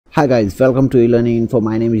Hi guys, welcome to e-learning info.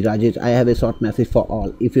 My name is Rajesh. I have a short message for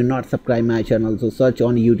all. If you're not subscribed my channel, so search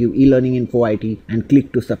on YouTube e-learning info IT and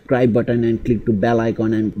click to subscribe button and click to bell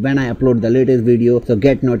icon, and when I upload the latest video, so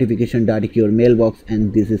get notification directly to your mailbox,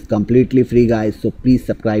 and this is completely free guys, so please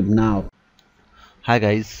subscribe now. Hi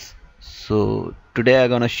guys, so today I'm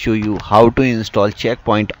gonna show you how to install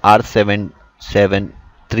Checkpoint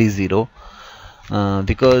R7730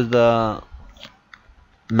 because the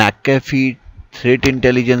McAfee Threat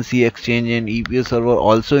Intelligence Exchange and EPO server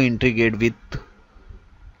also integrate with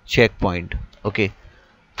Checkpoint. Okay,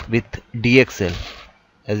 with DXL.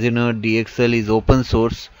 As you know, DXL is open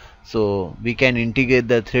source, so we can integrate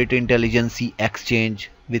the Threat Intelligence Exchange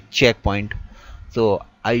with Checkpoint. So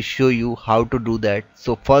I show you how to do that.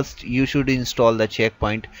 So first you should install the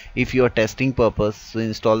Checkpoint. If you are testing purpose, so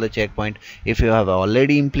install the Checkpoint. If you have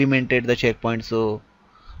already implemented the Checkpoint, so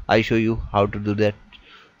I show you how to do that.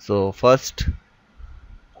 So first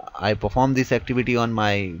I perform this activity on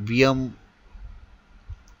my VM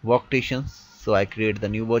workstations. So I create the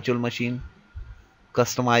new virtual machine,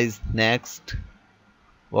 customize next,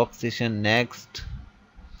 workstation next,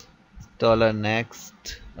 installer next.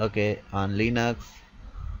 Okay, on Linux,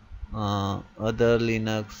 other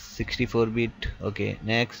Linux 64-bit. Okay,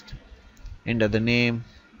 next, enter the name,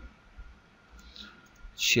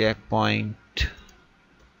 checkpoint,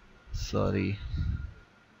 sorry,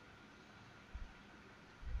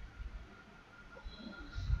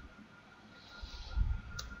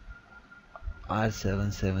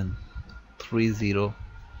 R7730.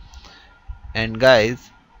 And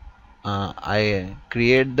guys, I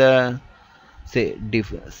create the say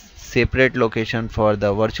separate location for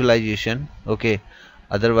the virtualization. Okay,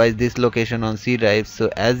 otherwise this location on C drive. So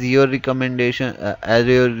as your recommendation, as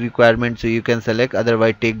your requirement, so you can select,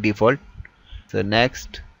 otherwise take default. So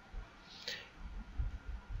next,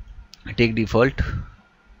 take default.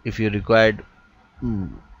 If you required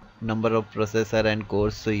number of processor and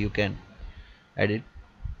cores, so you can add it.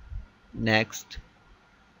 Next,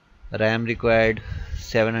 RAM required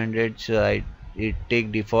 700, so it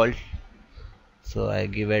take default. So I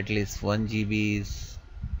give at least 1 GB is,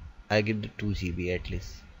 I give the 2 GB at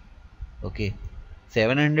least. Okay,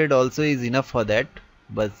 700 also is enough for that,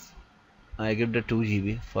 but I give the 2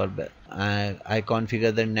 GB for that. I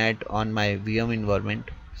configure the net on my VM environment.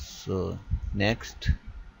 So next,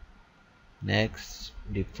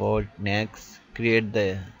 default, next, create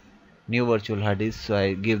the new virtual hard disk. So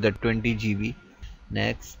I give the 20 GB.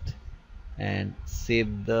 Next, and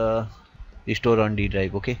save the store on D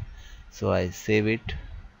drive. Okay, so I save it.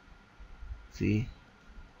 See,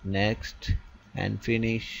 next, and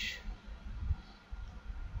finish.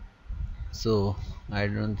 So I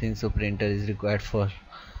don't think so printer is required for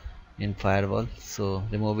in firewall, so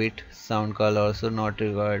remove it. Sound call also not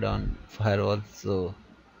required on firewall, so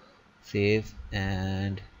save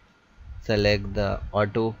and select the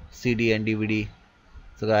auto CD and DVD.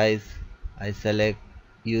 So guys, I select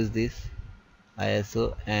use this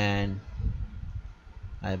ISO and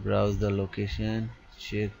I browse the location,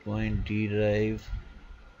 checkpoint, D drive,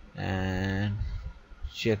 and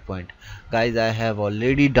checkpoint. Guys, I have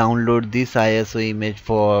already downloaded this ISO image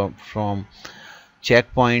for from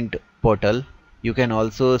checkpoint portal. You can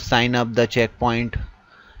also sign up the checkpoint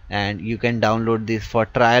and you can download this for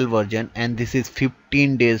trial version, and this is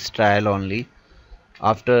 15 days trial only.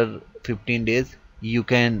 After 15 days you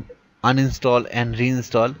can uninstall and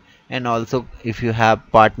reinstall, and also if you have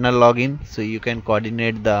partner login, so you can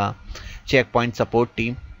coordinate the checkpoint support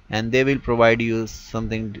team and they will provide you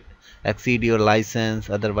something exceed your license,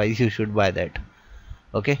 otherwise you should buy that.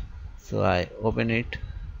 Okay, so I open it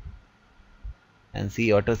and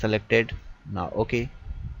see auto selected. Now okay,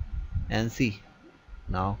 and see,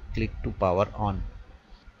 now click to power on.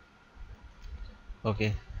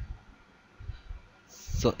 Okay,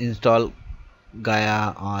 so install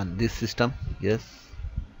Gaia on this system. Yes.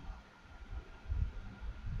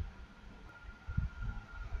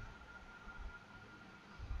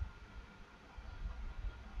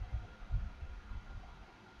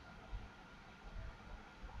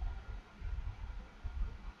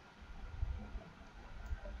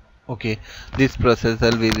 Okay, this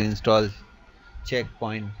processor will install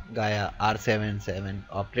checkpoint Gaia R77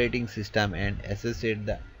 operating system and associate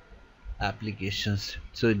the applications.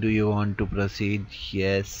 So do you want to proceed?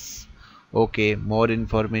 Yes. Okay, more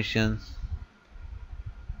information.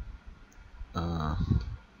 uh,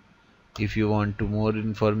 if you want to more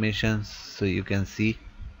information, so you can see,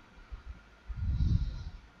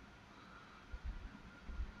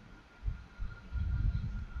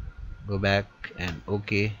 go back and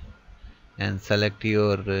okay, and select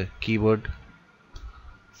your keyboard.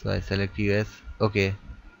 So I select US. Okay,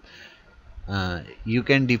 you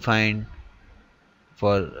can define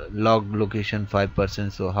for log location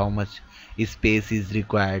 5%, so how much space is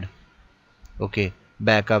required. Okay,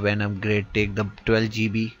 backup and upgrade take the 12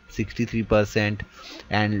 GB 63%,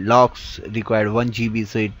 and logs required 1 GB,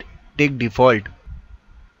 so it take default.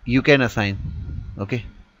 You can assign. Okay,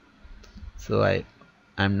 so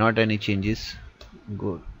I'm not any changes.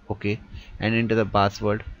 Good. Okay, and enter the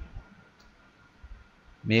password.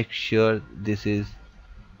 Make sure this is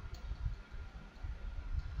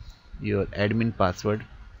your admin password.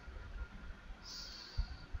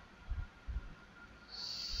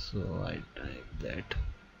 So I type that,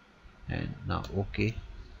 and now okay,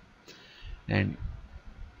 and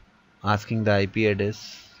asking the IP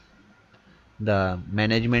address, the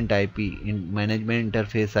management IP in management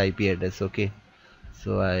interface IP address. Okay,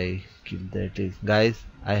 so I keep that is, guys,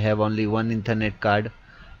 I have only one internet card.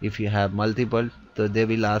 If you have multiple, so they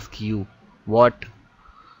will ask you what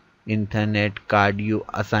internet card you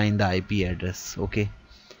assign the IP address. Okay,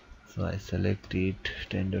 so I select it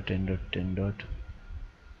 10.10.10.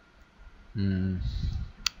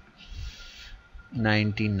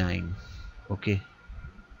 99. Okay,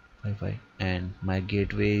 5, and my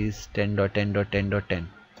gateway is 10.10.10.10,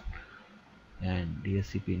 and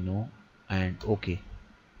DSCP no, and okay.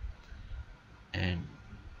 And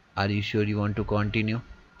are you sure you want to continue?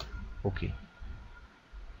 Okay,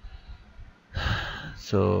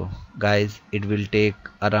 so guys, it will take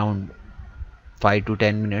around 5 to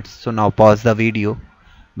 10 minutes, so now pause the video.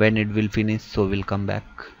 When it will finish, so we'll come back.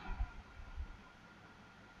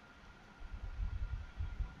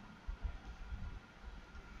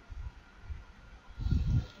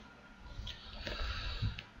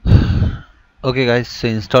 Okay guys, so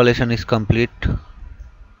installation is complete.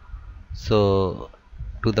 So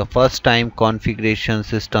to the first time configuration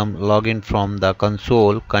system, login from the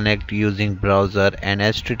console, connect using browser and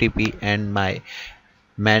HTTP, and my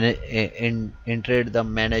entered the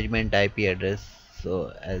management IP address.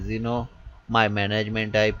 So as you know, my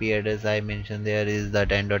management IP address I mentioned there is the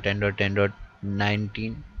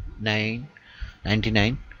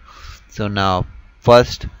 10.10.10.1999. So now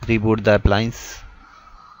first reboot the appliance.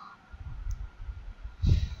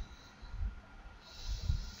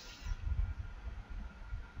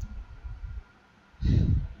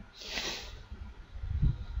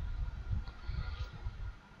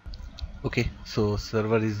 Okay, so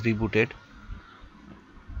server is rebooted.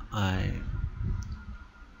 I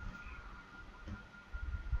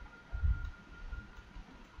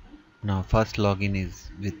now first login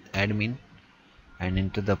is with admin and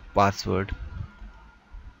enter the password,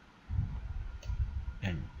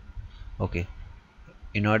 and okay.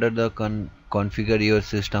 In order to configure your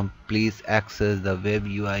system, please access the web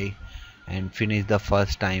UI and finish the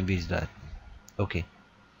first time wizard. Okay,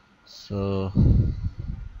 so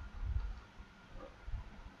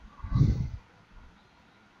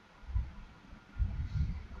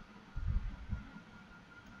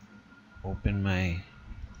open my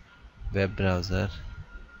web browser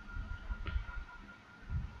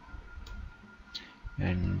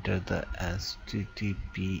and enter the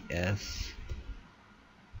https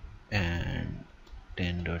and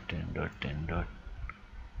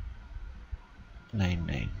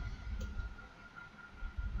 10.10.10.99.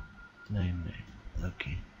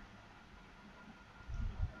 Okay,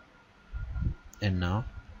 and now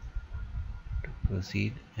to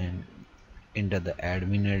proceed and enter the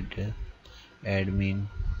admin address. Admin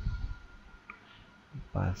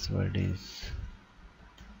password is,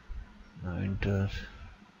 now enter,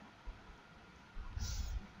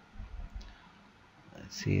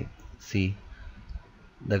 see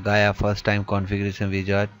the Gaia first time configuration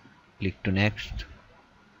wizard. Click to next.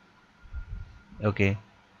 Okay,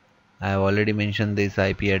 I have already mentioned this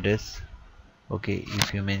IP address. Okay,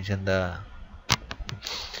 if you mention the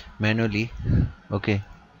manually, okay,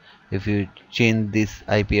 if you change this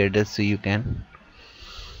IP address, so you can,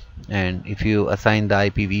 and if you assign the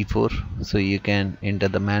IPv4, so you can enter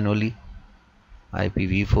the manually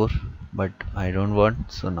IPv4, but I don't want,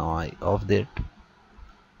 so now I off that.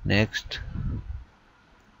 Next,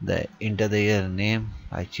 the enter the year name.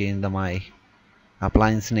 I change my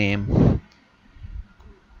appliance name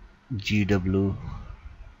GW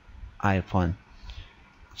iPhone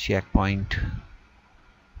Checkpoint.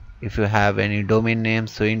 If you have any domain name,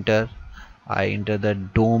 so enter. I enter the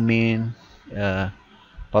domain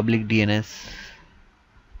public DNS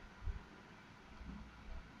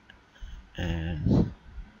and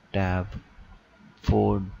tab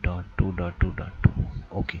 4.2.2.2.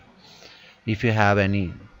 okay, if you have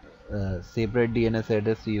any separate DNS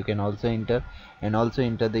address, you can also enter, and also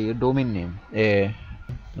enter the domain name.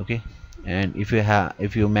 Okay, And if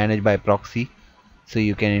you manage by proxy, so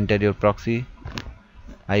you can enter your proxy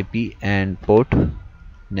IP and port.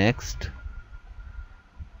 Next,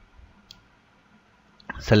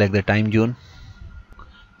 select the time zone,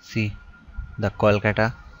 see the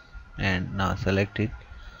Kolkata, and now select it.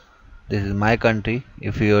 This is my country.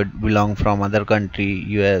 If you belong from other country,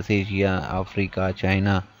 US, Asia, Africa,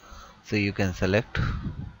 China, so you can select.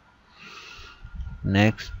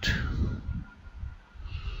 Next,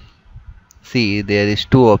 see there is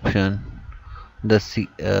two option, the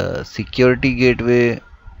security gateway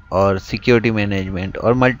or security management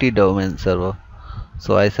or multi-domain server.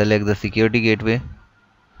 So I select the security gateway.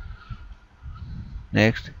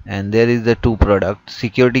 Next, and there is the two products,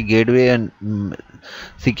 security gateway and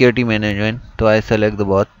security management, so I select the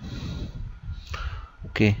both.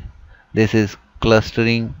 Okay, this is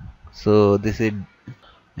clustering, so this is.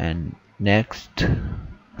 And next,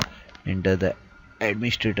 enter the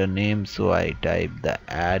administrator name, so I type the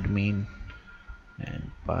admin, and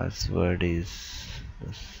password is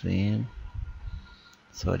the same,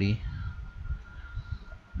 sorry.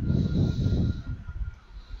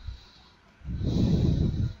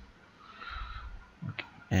 Okay.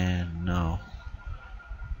 And now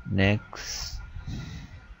next,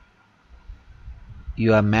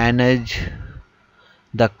 you are manage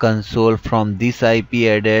the console from this IP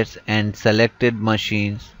address and selected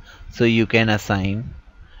machines, so you can assign,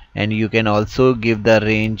 and you can also give the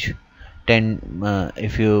range 10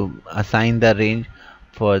 if you assign the range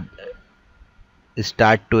for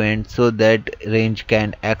start to end, so that range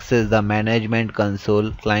can access the management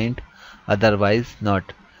console client, otherwise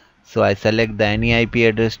not. So I select the any IP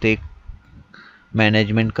address, take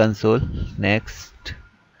management console. Next,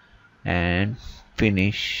 and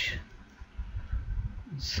finish.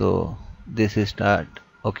 So this is start.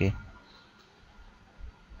 Okay,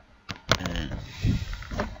 and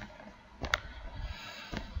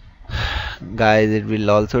guys, it will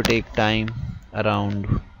also take time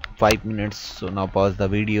around 5 minutes, so now pause the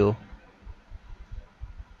video.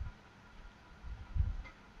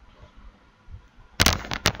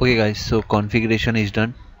 Okay guys, so configuration is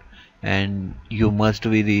done, and you must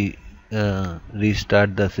be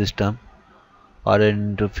restart the system or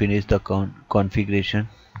to finish the configuration.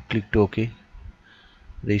 Click to OK.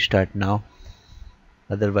 Restart now,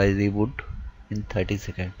 otherwise reboot in 30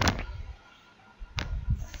 seconds.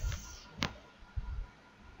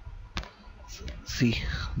 So, see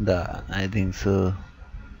the, I think so.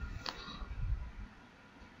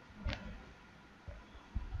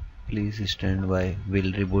 Please stand by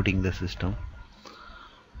while rebooting the system.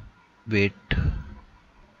 Wait.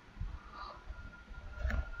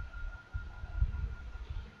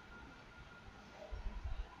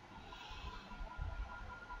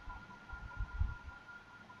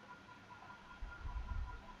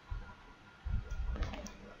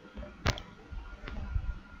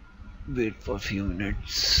 Wait for a few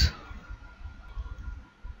minutes.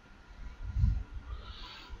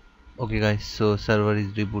 Okay guys, so server is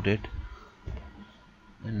rebooted,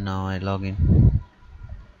 and now I log in,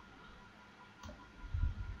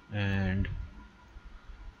 and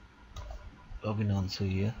login also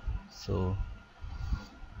here. So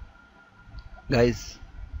guys,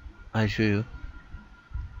 I show you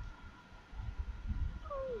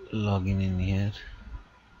login in here,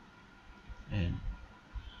 and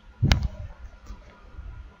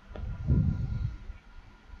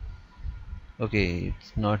okay,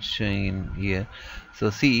 it's not showing in here.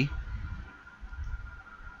 So see,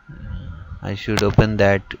 I should open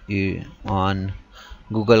that on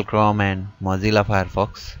Google Chrome and Mozilla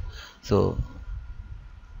Firefox, so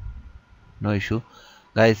no issue.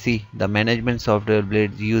 Guys, see the management software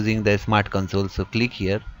blades using the smart console, so click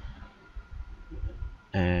here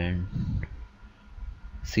and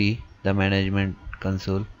see the management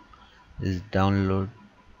console is download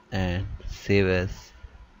and save as,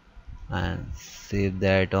 and save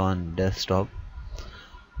that on desktop.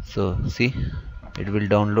 So see, it will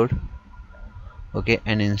download. Okay,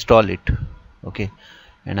 and install it. Okay,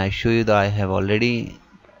 and I show you that I have already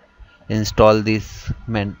installed this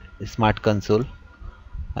smart console.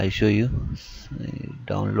 I show you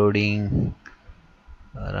downloading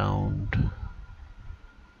around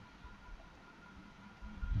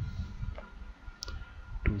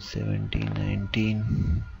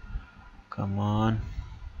 270-19. Come on.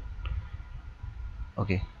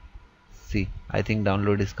 Okay, see, I think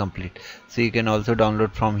download is complete, so you can also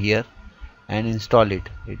download from here and install it.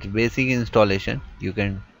 It's basic installation, you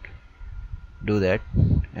can do that,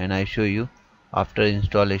 and I show you after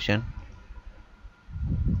installation.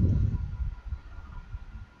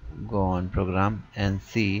 Go on program and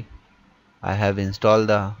see, I have installed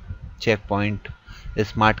the checkpoint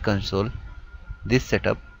smart console. This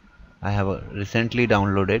setup I have recently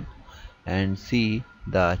downloaded, and see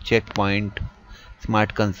the checkpoint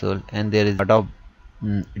smart console, and there is a lot of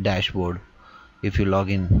dashboard if you log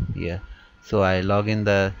in here. So I log in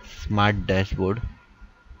the smart dashboard,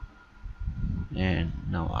 and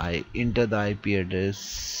now I enter the IP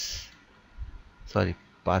address, sorry,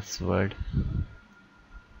 password.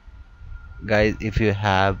 Guys, if you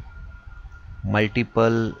have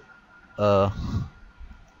multiple uh,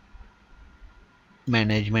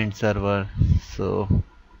 management server, so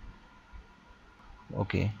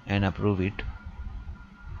okay, and approve it.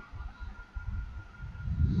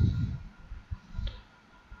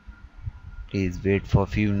 Please wait for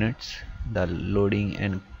few minutes, the loading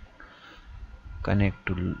and connect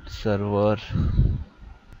to server.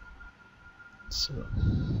 So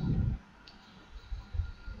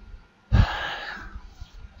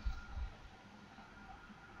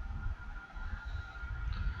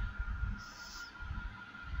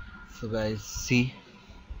guys, see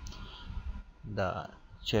the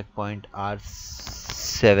checkpoint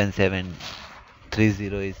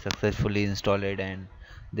R7730 is successfully installed, and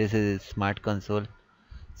this is smart console.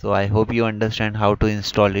 So I hope you understand how to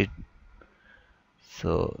install it.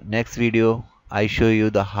 So next video I show you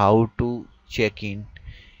the how to check in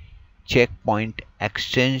checkpoint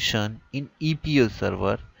extension in EPO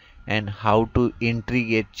server, and how to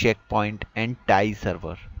integrate checkpoint and tie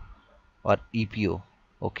server or EPO.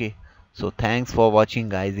 Okay, so thanks for watching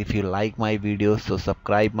guys. If you like my videos, so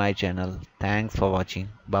subscribe my channel. Thanks for watching.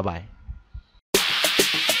 Bye bye.